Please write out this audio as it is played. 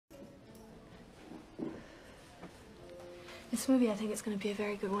This movie, I think it's going to be a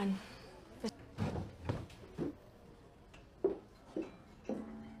very good one. It's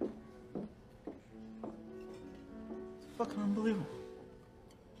fucking unbelievable.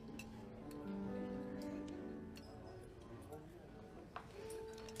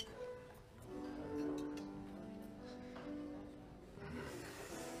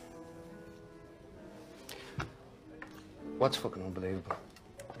 What's fucking unbelievable?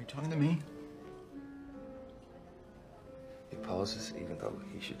 Are you talking to me? He pauses, even though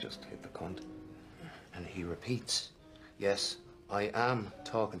he should just hit the cunt. And he repeats, yes, I am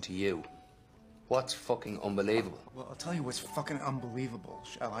talking to you. What's fucking unbelievable? Well, I'll tell you what's fucking unbelievable,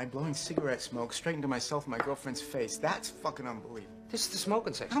 shall I? Blowing cigarette smoke straight into myself and my girlfriend's face. That's fucking unbelievable. This is the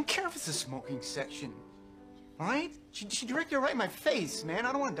smoking I section. don't care if it's the smoking section. All right? She directed it right in my face, man.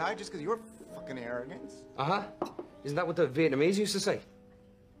 I don't want to die just because of your fucking arrogance. Uh-huh. Isn't that what the Vietnamese used to say?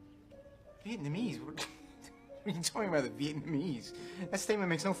 Vietnamese? What are you talking about, the Vietnamese? That statement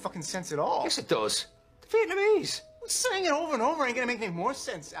makes no fucking sense at all. Yes, it does. The Vietnamese. Well, saying it over and over ain't gonna make any more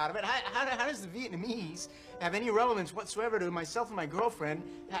sense out of it. How does the Vietnamese have any relevance whatsoever to myself and my girlfriend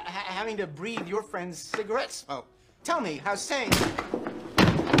having to breathe your friend's cigarette smoke? Tell me how saying...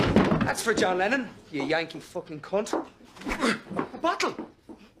 That's for John Lennon, you Yankee fucking cunt. A bottle.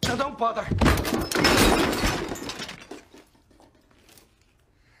 Now don't bother.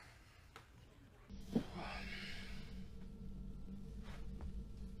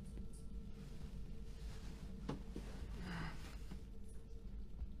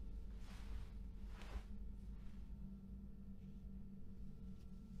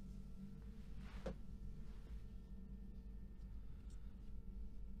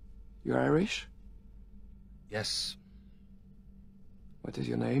 You're Irish? Yes. What is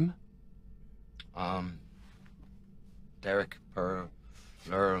your name? Derek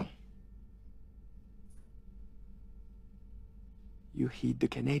Lurl. You hate the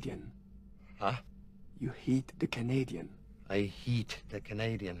Canadian. Huh? You hate the Canadian. I hate the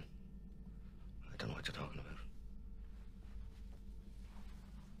Canadian. I don't know what you're talking about.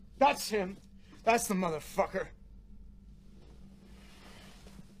 That's him. That's the motherfucker.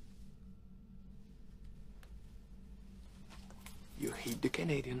 You hate the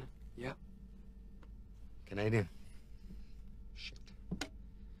Canadian, yeah? Canadian. Shit.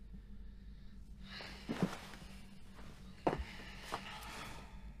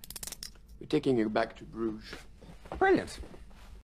 We're taking you back to Bruges. Brilliant.